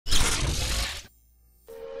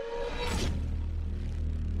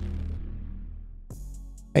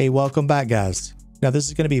Hey, welcome back, guys. Now, this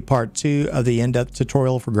is going to be part 2 of the in-depth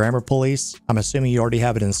tutorial for Grammar Police. I'm assuming you already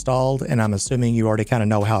have it installed, and I'm assuming you already kind of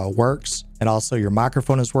know how it works, and also your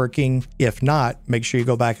microphone is working. If not, make sure you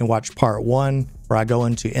go back and watch part 1, where I go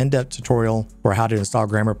into in-depth tutorial for how to install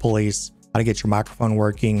Grammar Police, how to get your microphone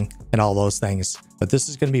working, and all those things. But this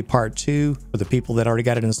is going to be part 2 for the people that already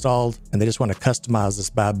got it installed, and they just want to customize this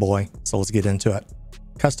bad boy. So let's get into it.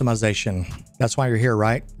 Customization. That's why you're here,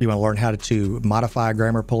 right? You want to learn how to modify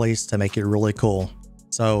Grammar Police to make it really cool.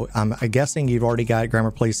 So I'm guessing you've already got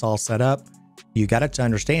Grammar Police all set up. You got it to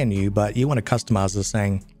understand you, but you want to customize this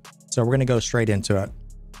thing. So we're going to go straight into it.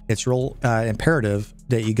 It's real imperative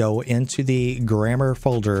that you go into the grammar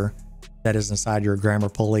folder that is inside your Grammar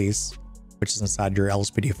Police, which is inside your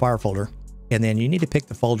LSPDFR folder. And then you need to pick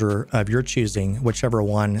the folder of your choosing, whichever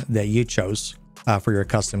one that you chose for your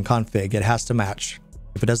custom config. It has to match.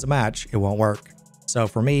 If it doesn't match, it won't work. So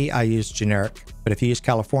for me, I use generic, but if you use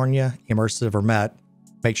California, immersive, or MET,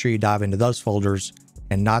 make sure you dive into those folders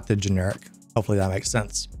and not the generic. Hopefully that makes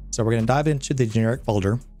sense. So we're going to dive into the generic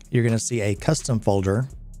folder. You're going to see a custom folder,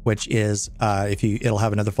 which is, it'll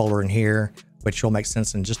have another folder in here, which will make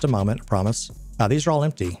sense in just a moment, I promise. These are all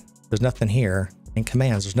empty. There's nothing here. In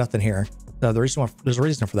commands, there's nothing here. So there's a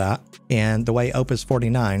reason for that. And the way Opus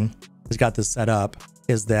 49 has got this set up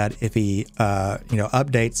is that if he,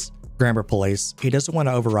 updates Grammar Police, he doesn't want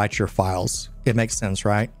to overwrite your files. It makes sense,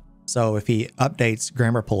 right? So if he updates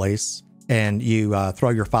Grammar Police and you throw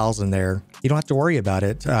your files in there, you don't have to worry about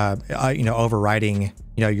it, overwriting,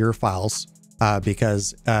 your files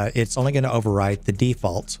because it's only going to overwrite the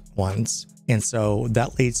default ones. And so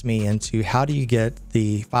that leads me into how do you get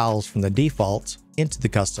the files from the default into the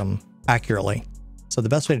custom accurately? So the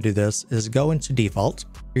best way to do this is go into default.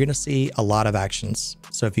 You're going to see a lot of actions.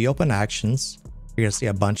 So if you open actions, you're going to see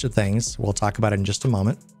a bunch of things. We'll talk about it in just a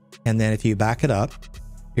moment. And then if you back it up,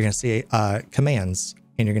 you're going to see commands,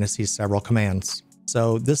 and you're going to see several commands.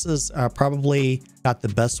 So this is probably not the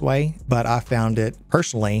best way, but I found it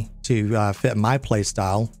personally to fit my play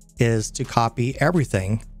style is to copy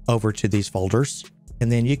everything over to these folders, and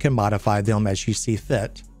then you can modify them as you see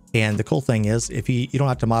fit. And the cool thing is, if you don't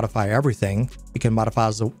have to modify everything, you can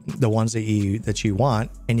modify the ones that you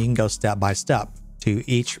want, and you can go step by step to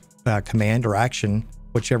each command or action,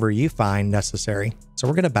 whichever you find necessary. So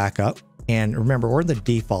we're going to back up, and remember, we're in the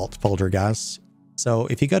default folder, guys. So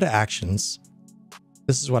if you go to actions,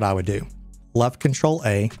 this is what I would do. Left Control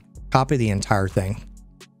A, copy the entire thing.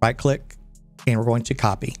 Right click, and we're going to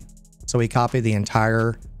copy. So we copy the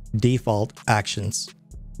entire default actions.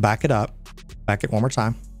 Back it up, back it one more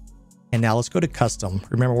time. And now let's go to custom.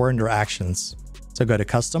 Remember, we're under actions. So go to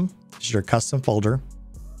custom. This is your custom folder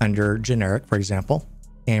under generic, for example.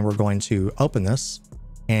 And we're going to open this.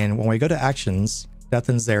 And when we go to actions,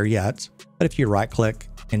 nothing's there yet. But if you right click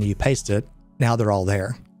and you paste it, now they're all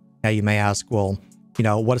there. Now you may ask, well,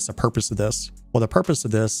 what is the purpose of this? Well, the purpose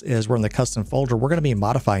of this is we're in the custom folder. We're going to be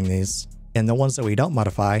modifying these. And the ones that we don't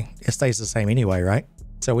modify, it stays the same anyway, right?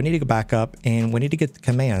 So we need to go back up and we need to get the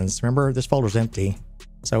commands. Remember, this folder's empty.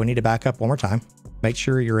 So we need to back up one more time. Make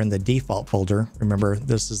sure you're in the default folder. Remember,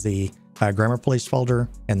 this is the Grammar Police folder,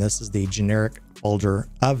 and this is the generic folder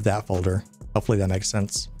of that folder. Hopefully that makes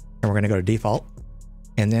sense. And we're going to go to default.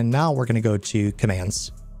 And then now we're going to go to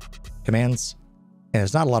commands. Commands, and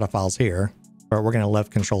there's not a lot of files here, but we're going to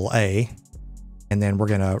left Control A, and then we're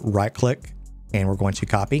going to right click, and we're going to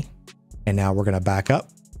copy. And now we're going to back up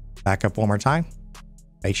one more time.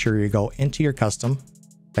 Make sure you go into your custom.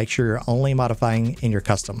 Make sure you're only modifying in your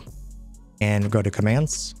custom, and go to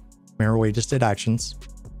commands. Remember, we just did actions,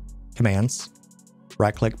 commands,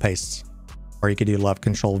 right click, paste, or you could do left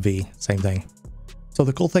Control V, same thing. So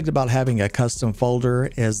the cool thing about having a custom folder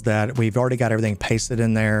is that we've already got everything pasted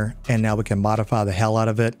in there, and now we can modify the hell out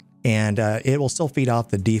of it. And it will still feed off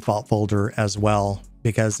the default folder as well,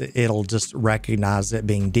 because it'll just recognize it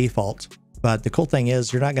being default. But the cool thing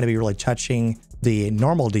is you're not going to be really touching the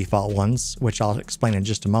normal default ones, which I'll explain in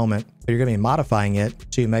just a moment, but you're going to be modifying it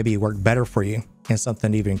to maybe work better for you and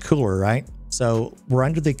something even cooler, right? So we're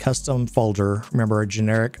under the custom folder. Remember, a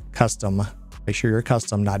generic custom. Make sure you're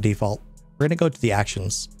custom, not default. We're going to go to the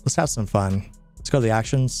actions. Let's have some fun. Let's go to the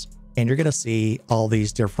actions, and you're going to see all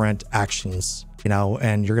these different actions,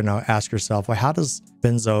 and you're going to ask yourself, well, how does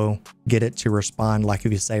Benzo get it to respond? Like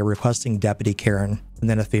if you say requesting Deputy Karen, and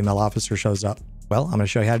then a female officer shows up. Well, I'm going to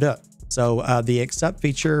show you how to do it. So the accept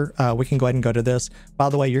feature, we can go ahead and go to this. By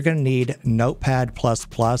the way, you're going to need Notepad++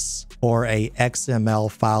 or a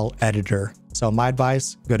XML file editor. So my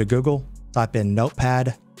advice, go to Google, type in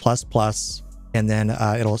Notepad++, and then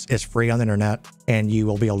it's free on the internet, and you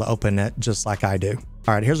will be able to open it just like I do.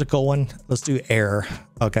 All right, here's a cool one. Let's do air.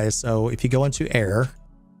 Okay, so if you go into air,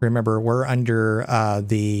 remember we're under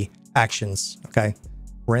the actions. Okay,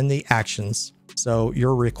 we're in the actions. So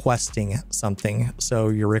you're requesting something. So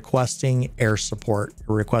you're requesting air support.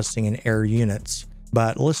 You're requesting an air unit.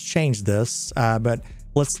 But let's change this. But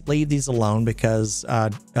let's leave these alone because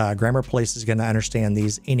Grammar Police is going to understand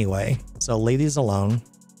these anyway. So leave these alone.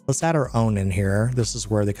 Let's add our own in here. This is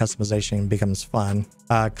where the customization becomes fun.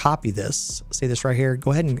 Copy this. See this right here?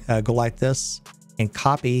 Go ahead and go like this and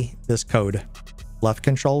copy this code. Left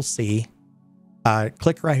Control C.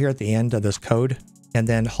 Click right here at the end of this code and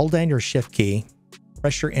then hold down your Shift key,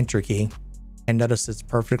 press your Enter key, and notice it's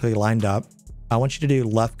perfectly lined up. I want you to do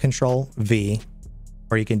Left Control V,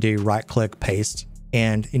 or you can do right click paste.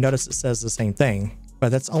 And you notice it says the same thing, but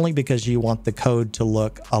that's only because you want the code to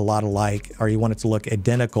look a lot alike, or you want it to look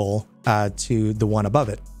identical to the one above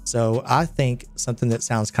it. So I think something that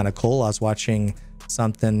sounds kind of cool. I was watching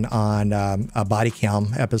something on a body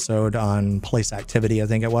cam episode on police activity, I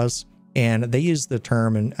think it was. And they use the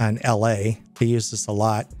term in LA. They use this a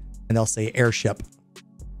lot and they'll say airship.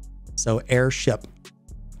 So airship.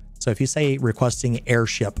 So if you say requesting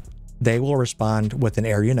airship, they will respond with an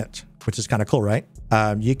air unit, which is kind of cool, right?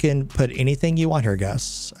 You can put anything you want here,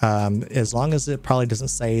 Gus, as long as it probably doesn't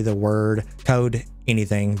say the word code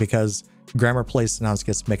anything, because Grammar Police sometimes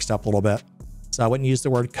gets mixed up a little bit. So I wouldn't use the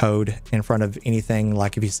word code in front of anything.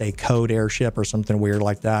 Like if you say code airship or something weird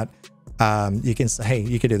like that, you can say, hey,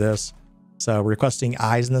 you could do this. So requesting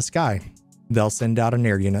eyes in the sky, they'll send out an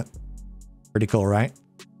air unit. Pretty cool, right?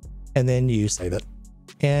 And then you save it.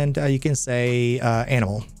 And you can say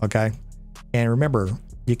animal, okay? And remember,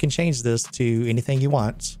 you can change this to anything you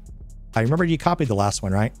want. I remember you copied the last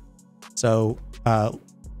one, right? So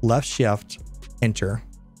left shift, enter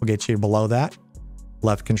will get you below that.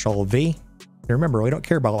 Left Control V. And remember, we don't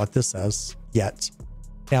care about what this says yet.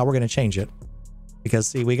 Now we're going to change it because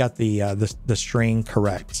see, we got the string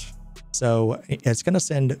correct. So it's going to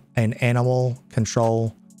send an animal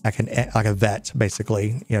control, like a vet,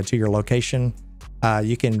 basically, to your location.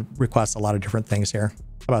 You can request a lot of different things here.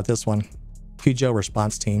 How about this one? Cujo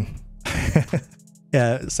response team.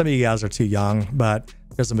 Yeah, some of you guys are too young, but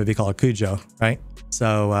there's a movie called Cujo, right?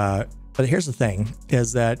 So, but here's the thing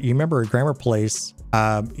is that you remember Grammar Police,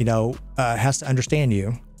 has to understand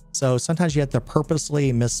you. So sometimes you have to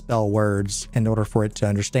purposely misspell words in order for it to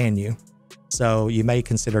understand you. So you may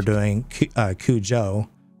consider doing Cujo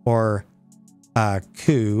or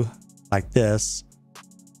Coo like this.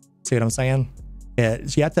 See what I'm saying?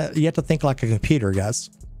 You have to think like a computer, guys.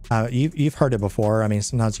 You've heard it before. I mean,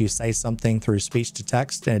 sometimes you say something through speech to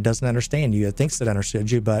text and it doesn't understand you. It thinks it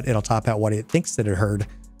understood you, but it'll type out what it thinks that it heard.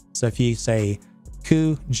 So if you say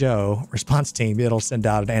Cujo response team, it'll send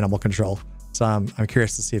out an animal control. So I'm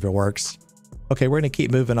curious to see if it works. Okay, we're going to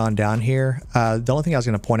keep moving on down here. The only thing I was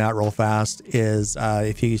going to point out real fast is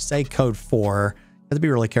if you say code 4, you have to be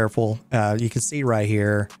really careful. You can see right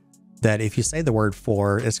here that if you say the word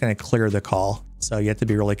 4, it's going to clear the call. So you have to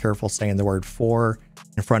be really careful saying the word 4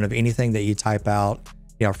 in front of anything that you type out,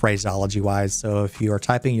 phraseology wise. So if you are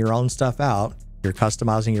typing your own stuff out, you're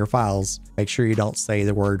customizing your files, make sure you don't say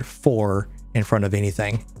the word 4 in front of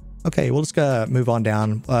anything. Okay, we'll just move on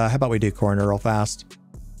down. How about we do coroner real fast?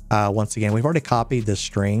 Once again, we've already copied this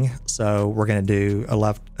string. So we're going to do a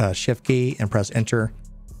left shift key and press enter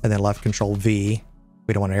and then left Control V.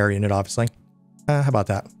 We don't want an area unit, obviously. How about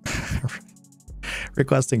that?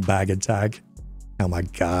 Requesting bag and tag. Oh my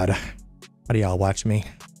God. How do y'all watch me?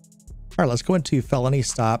 All right, let's go into felony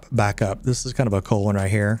stop backup. This is kind of a cool one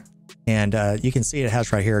right here. And you can see it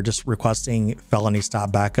has right here, just requesting felony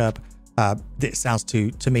stop backup. It sounds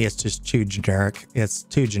to me, it's just too generic. It's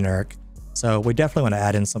too generic. So we definitely want to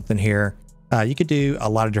add in something here. You could do a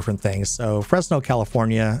lot of different things. So Fresno,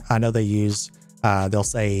 California, I know they use, they'll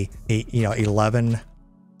say,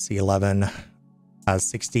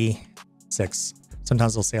 1166.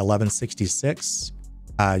 Sometimes they'll say 1166.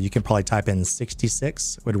 You can probably type in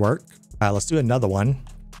 66 would work. Let's do another one.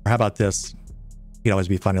 Or how about this? You can always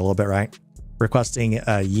be funny a little bit, right? Requesting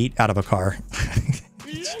yeet out of a car.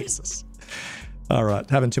 Jesus. All right,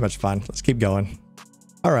 having too much fun. Let's keep going.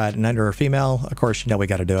 All right, and under female, of course, we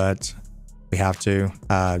got to do it. We have to.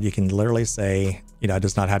 You can literally say, it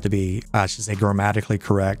does not have to be, I should say, grammatically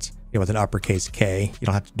correct, with an uppercase K. You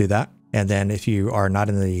don't have to do that. And then if you are not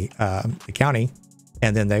in the county,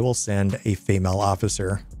 and then they will send a female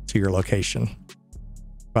officer to your location.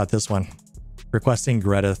 About this one, requesting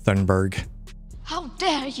Greta Thunberg. How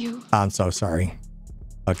dare you? I'm so sorry.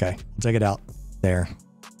 Okay, we'll take it out there.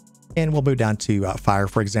 And we'll move down to fire,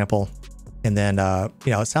 for example. And then,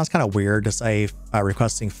 you know, it sounds kind of weird to say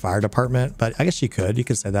requesting fire department, but I guess you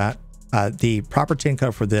could say that. The proper TIN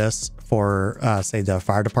code for this, for say the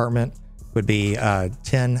fire department, would be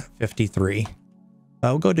 1053.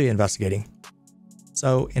 We'll go to investigating.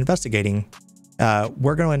 So investigating,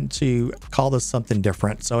 we're going to call this something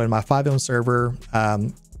different. So in my 5M server,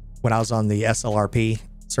 when I was on the SLRP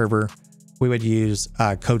server, we would use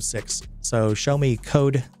code 6. So show me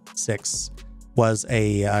code 6 was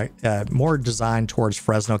a more designed towards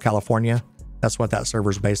Fresno, California. That's what that server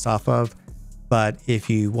is based off of. But if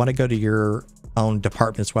you want to go to your own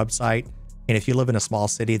department's website, and if you live in a small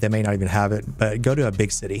city, they may not even have it, but go to a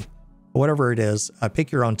big city, whatever it is,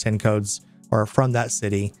 pick your own 10 codes or from that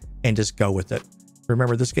city and just go with it.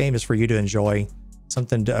 Remember, this game is for you to enjoy,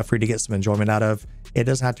 something for you to get some enjoyment out of. It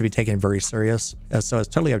doesn't have to be taken very serious. So it's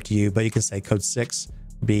totally up to you, but you can say code 6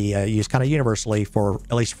 be used kind of universally for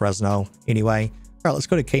at least Fresno anyway. All right, let's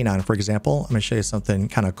go to K9, for example. I'm going to show you something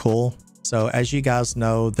kind of cool. So as you guys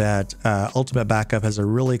know that Ultimate Backup has a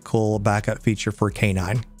really cool backup feature for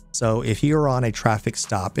K9. So if you're on a traffic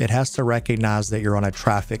stop, it has to recognize that you're on a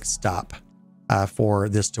traffic stop for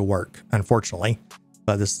this to work, unfortunately.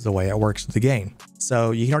 But this is the way it works with the game.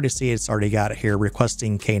 So you can already see it's already got it here,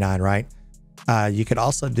 requesting K9, right? You could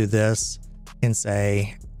also do this and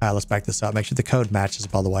say, let's back this up, make sure the code matches,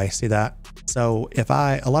 by the way. See that? So if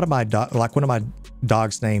a lot of my like one of my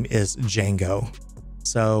dog's name is Django.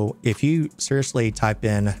 So if you seriously type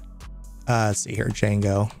in, let's see here,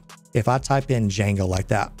 Django. If I type in Django like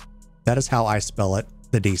that, that is how I spell it.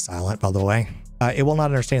 The D silent, by the way. It will not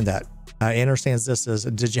understand that. It understands this as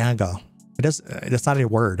Django. It's not a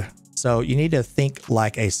word. So you need to think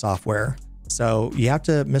like a software. So you have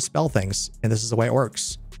to misspell things, and this is the way it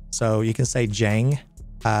works. So you can say Django.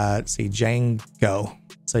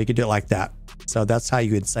 So you could do it like that. So that's how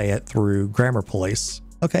you would say it through Grammar Police.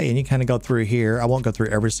 Okay, and you kind of go through here. I won't go through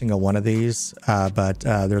every single one of these, but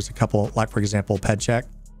there's a couple, like for example, ped check.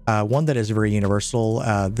 One that is very universal.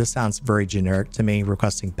 This sounds very generic to me,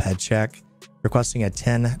 requesting ped check. Requesting a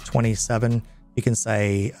 1027, you can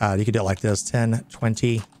say, you could do it like this,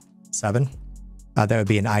 1027. That would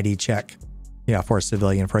be an ID check, for a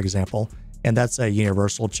civilian, for example. And that's a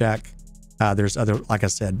universal check. There's other, like I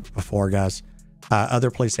said before, guys,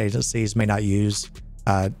 other police agencies may not use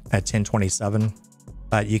a 1027,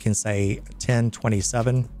 but you can say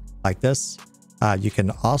 1027 like this. You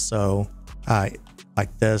can also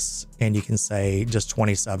like this, and you can say just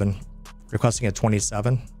 27. Requesting a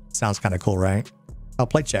 27 sounds kind of cool, right?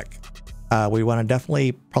 Plate check. We want to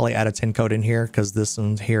definitely probably add a 10 code in here because this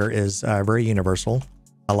one here is very universal.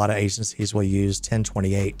 A lot of agencies will use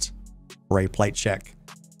 1028 for a plate check.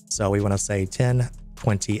 So we want to say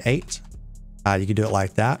 1028. You can do it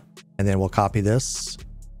like that, and then we'll copy this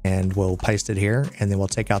and we'll paste it here, and then we'll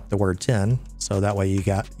take out the word 10. So that way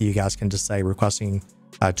you guys can just say requesting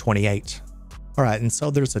 28. All right, and so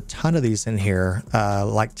there's a ton of these in here.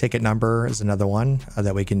 Like ticket number is another one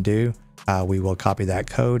that we can do. We will copy that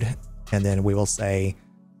code, and then we will say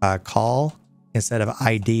call instead of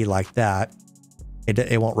ID like that.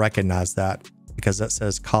 It won't recognize that because that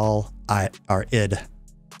says call or id.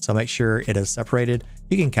 So make sure it is separated.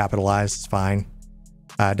 You can capitalize, it's fine.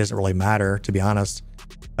 It doesn't really matter, to be honest,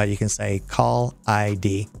 but you can say call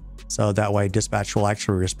ID. So that way dispatch will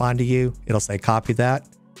actually respond to you. It'll say copy that.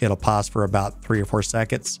 It'll pause for about 3 or 4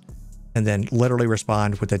 seconds and then literally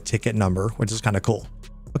respond with a ticket number, which is kind of cool.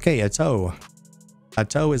 Okay, a tow. A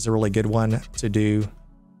tow is a really good one to do.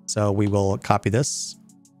 So we will copy this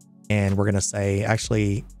and we're going to say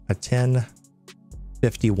actually a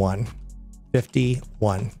 1051.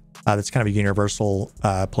 51. That's kind of a universal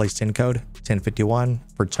police 10 code. 1051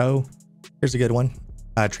 for tow. Here's a good one.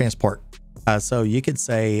 Transport. So you could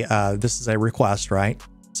say this is a request, right?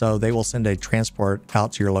 So they will send a transport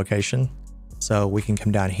out to your location. So we can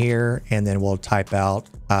come down here and then we'll type out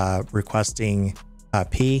requesting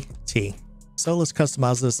PT. So let's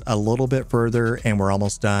customize this a little bit further and we're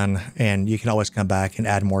almost done. And you can always come back and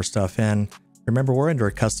add more stuff in. Remember, we're under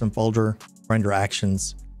a custom folder, we're under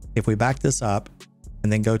actions. If we back this up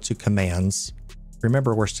and then go to commands,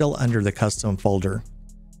 remember we're still under the custom folder.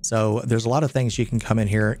 So there's a lot of things you can come in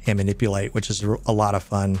here and manipulate, which is a lot of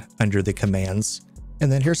fun under the commands.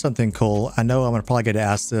 And then here's something cool. I know I'm probably going to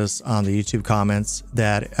ask this on the YouTube comments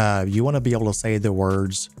that you want to be able to say the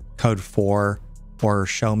words code 4 or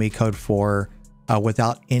show me code 4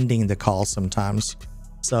 without ending the call sometimes.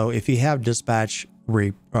 So if you have dispatch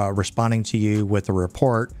responding to you with a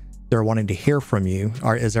report, they're wanting to hear from you.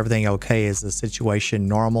 Is everything okay? Is the situation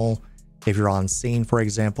normal? If you're on scene, for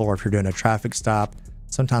example, or if you're doing a traffic stop,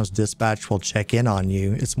 sometimes dispatch will check in on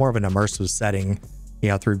you. It's more of an immersive setting.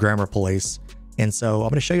 through Grammar Police. And so I'm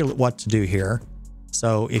going to show you what to do here.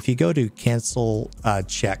 So if you go to cancel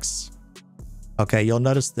checks, okay, you'll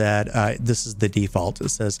notice that this is the default. It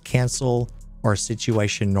says cancel or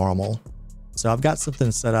situation normal. So I've got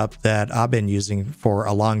something set up that I've been using for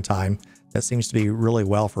a long time that seems to be really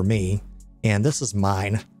well for me. And this is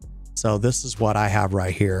mine. So this is what I have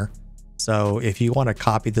right here. So if you want to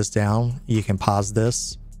copy this down, you can pause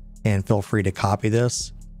this and feel free to copy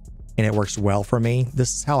this. And it works well for me.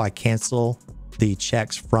 This is how I cancel the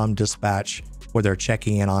checks from dispatch where they're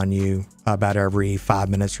checking in on you about every 5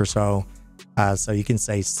 minutes or so. So you can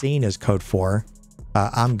say seen as code 4,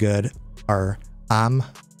 I'm good, or I'm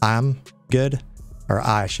good, or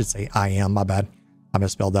I should say I am, my bad. I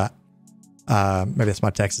misspelled that. Maybe it's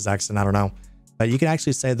my Texas accent, I don't know. But you can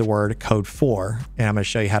actually say the word code 4, and I'm going to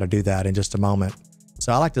show you how to do that in just a moment.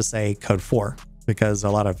 So I like to say code 4 because a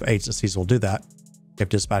lot of agencies will do that. If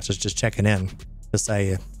dispatch is just checking in to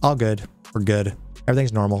say, all good, we're good,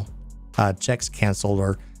 everything's normal, checks canceled,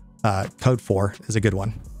 or code 4 is a good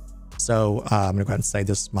one. So I'm gonna go ahead and say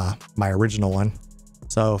this is my original one.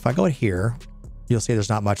 So if I go here, you'll see there's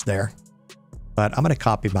not much there, but I'm gonna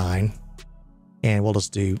copy mine and we'll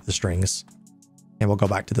just do the strings and we'll go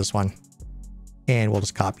back to this one and we'll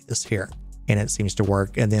just copy this here, and it seems to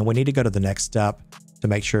work. And then we need to go to the next step to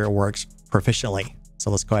make sure it works proficiently. So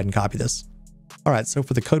let's go ahead and copy this. All right, so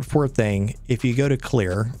for the code 4 thing, if you go to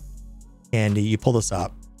clear and you pull this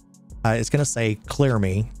up, it's going to say clear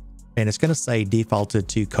me, and it's going to say defaulted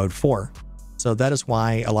to code 4. So that is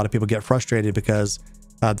why a lot of people get frustrated, because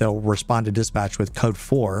they'll respond to dispatch with code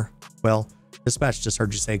 4. Well, dispatch just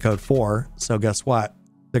heard you say code 4. So guess what?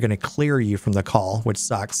 They're going to clear you from the call, which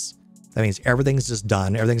sucks. That means everything's just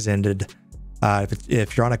done. Everything's ended.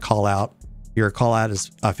 If you're on a call out, your call out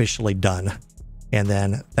is officially done, and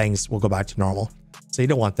then things will go back to normal. So you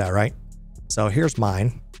don't want that, right? So here's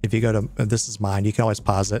mine. If you go to, this is mine, you can always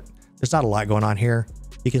pause it. There's not a lot going on here.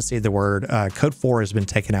 You can see the word code 4 has been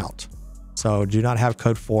taken out. So do not have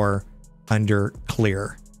code 4 under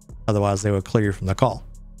clear. Otherwise they will clear you from the call.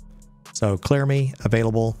 So clear me,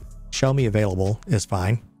 available, show me available is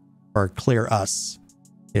fine, or clear us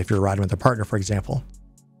if you're riding with a partner, for example.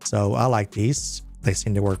 So I like these. They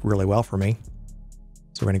seem to work really well for me.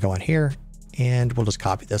 So we're going to go on here and we'll just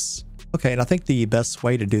copy this. Okay, and I think the best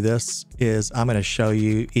way to do this is I'm going to show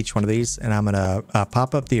you each one of these, and I'm going to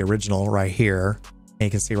pop up the original right here. And you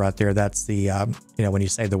can see right there, that's the, when you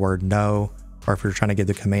say the word no, or if you're trying to give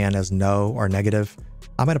the command as no or negative,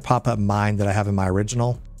 I'm going to pop up mine that I have in my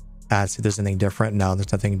original. See if there's anything different. No,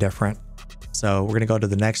 there's nothing different. So we're going to go to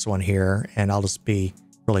the next one here, and I'll just be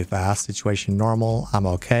really fast. Situation normal, I'm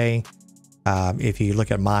okay. If you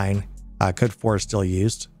look at mine, code 4 is still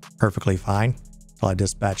used perfectly fine. So I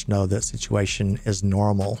dispatch know that situation is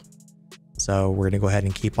normal. So we're going to go ahead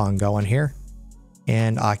and keep on going here.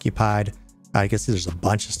 And occupied, I can see there's a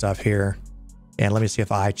bunch of stuff here. And let me see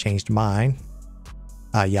if I changed mine.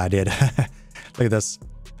 Yeah, I did. Look at this.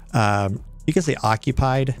 You can say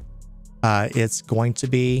occupied. It's going to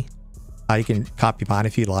be, you can copy mine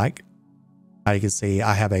if you like. You can see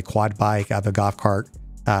I have a quad bike, I have a golf cart.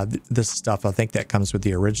 This stuff, I think that comes with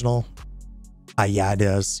the original. Yeah, it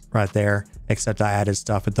is right there, except I added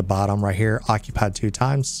stuff at the bottom right here. Occupied 2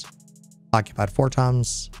 times, occupied 4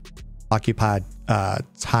 times, occupied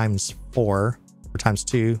times 4, or times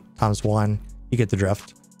 2, times 1. You get the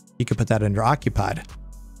drift. You can put that under occupied.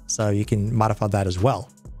 So you can modify that as well.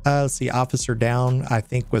 Let's see, officer down. I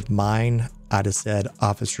think with mine, I just said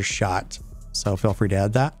officer shot. So feel free to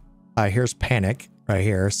add that. Here's panic right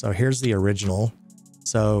here. So here's the original.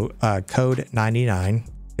 So code 99,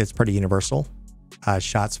 it's pretty universal.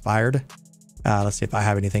 Shots fired. Let's see if I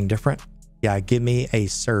have anything different. Yeah, give me a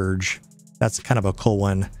surge. That's kind of a cool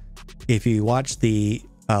one. If you watch the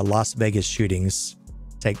Las Vegas shootings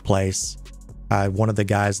take place, one of the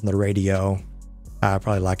guys on the radio,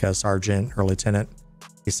 probably like a sergeant or lieutenant,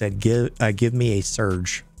 he said, give me a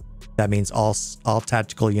surge. That means all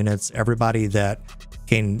tactical units, everybody that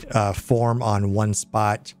can form on one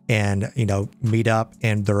spot and, meet up,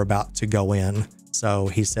 and they're about to go in. So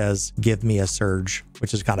he says, give me a surge,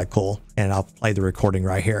 which is kind of cool. And I'll play the recording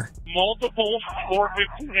right here. Multiple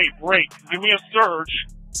 458 break. Give me a surge.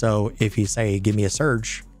 So if you say, give me a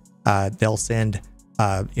surge, they'll send,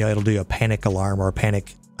 it'll do a panic alarm or a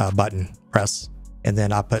panic button press. And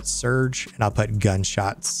then I put surge and I'll put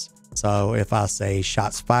gunshots. So if I say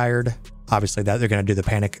shots fired, obviously that they're going to do the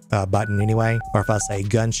panic button anyway. Or if I say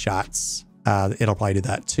gunshots, it'll probably do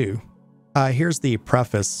that too. Here's the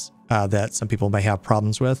preface that some people may have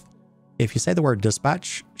problems with. If you say the word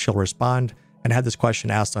dispatch, she'll respond. And I had this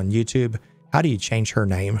question asked on YouTube. How do you change her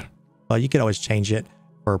name? Well, you could always change it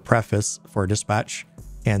for preface for dispatch.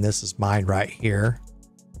 And this is mine right here.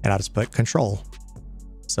 And I'll just put control.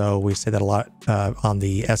 So we say that a lot on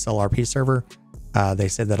the SLRP server. They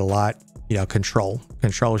say that a lot, you know, control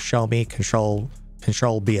show me, control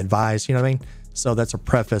be advised, you know what I mean? So that's a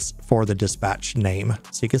preface for the dispatch name.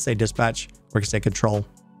 So you can say dispatch or you can say control,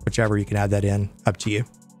 whichever, you can add that in, up to you.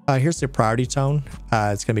 Here's the priority tone.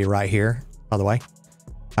 It's going to be right here, by the way.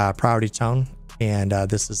 Priority tone. And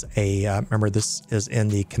this is a, remember, this is in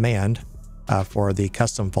the command for the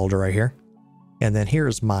custom folder right here. And then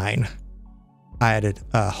here's mine. I added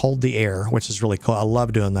hold the air, which is really cool. I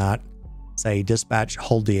love doing that. Say dispatch,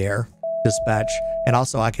 hold the air, dispatch. And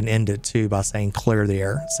also I can end it too by saying clear the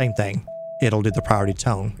air. Same thing. It'll do the priority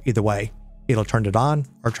tone. Either way, it'll turn it on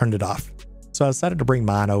or turn it off. So I decided to bring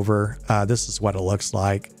mine over. This is what it looks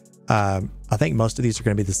like. I think most of these are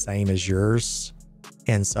going to be the same as yours.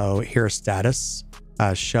 And so here's status.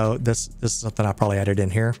 Show this is something I probably added in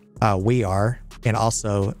here. We are, and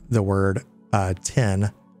also the word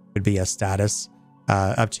 10 would be a status.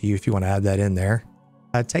 Up to you if you want to add that in there.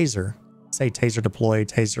 Taser. Say taser deployed.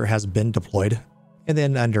 Taser has been deployed. And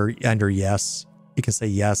then under yes, you can say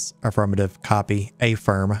yes, affirmative, copy,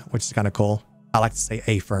 affirm, which is kind of cool. I like to say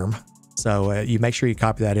affirm. So you make sure you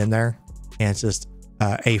copy that in there, and it's just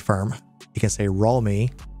affirm. You can say roll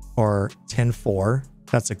me or 10-4.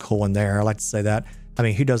 That's a cool one there. I like to say that. I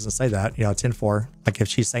mean, who doesn't say that? You know, 10-4. Like if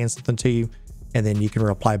she's saying something to you, and then you can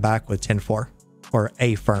reply back with 10-4 or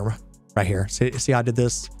affirm right here. See how I did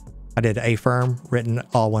this? I did affirm, written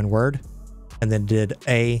all one word, and then did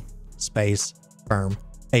a space firm,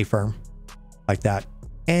 affirm, like that.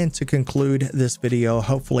 And to conclude this video,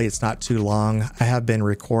 hopefully it's not too long. I have been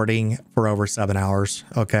recording for over 7 hours.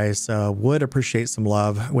 Okay, so would appreciate some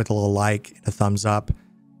love with a little like and a thumbs up.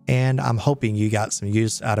 And I'm hoping you got some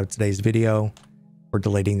use out of today's video. We're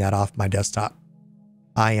deleting that off my desktop.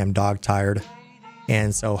 I am dog tired.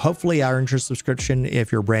 And so hopefully I earned your subscription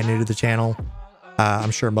if you're brand new to the channel.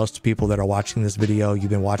 I'm sure most people that are watching this video,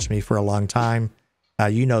 you've been watching me for a long time.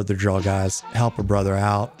 You know the drill, guys. Help a brother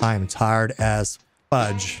out. I am tired as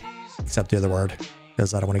fudge, except the other word,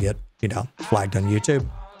 because I don't want to get, you know, flagged on YouTube.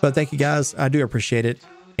 But thank you guys. I do appreciate it.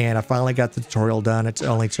 And I finally got the tutorial done. It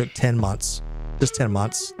only took 10 months. Just 10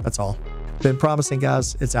 months. That's all. Been promising,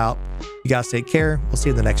 guys. It's out. You guys take care. We'll see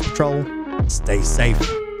you in the next patrol. Stay safe.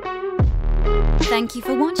 Thank you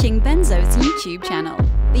for watching Benzo's YouTube channel.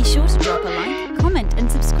 Be sure to drop a like, comment,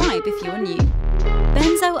 and subscribe if you're new.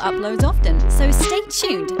 Benzo uploads often, so stay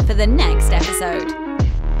tuned for the next episode.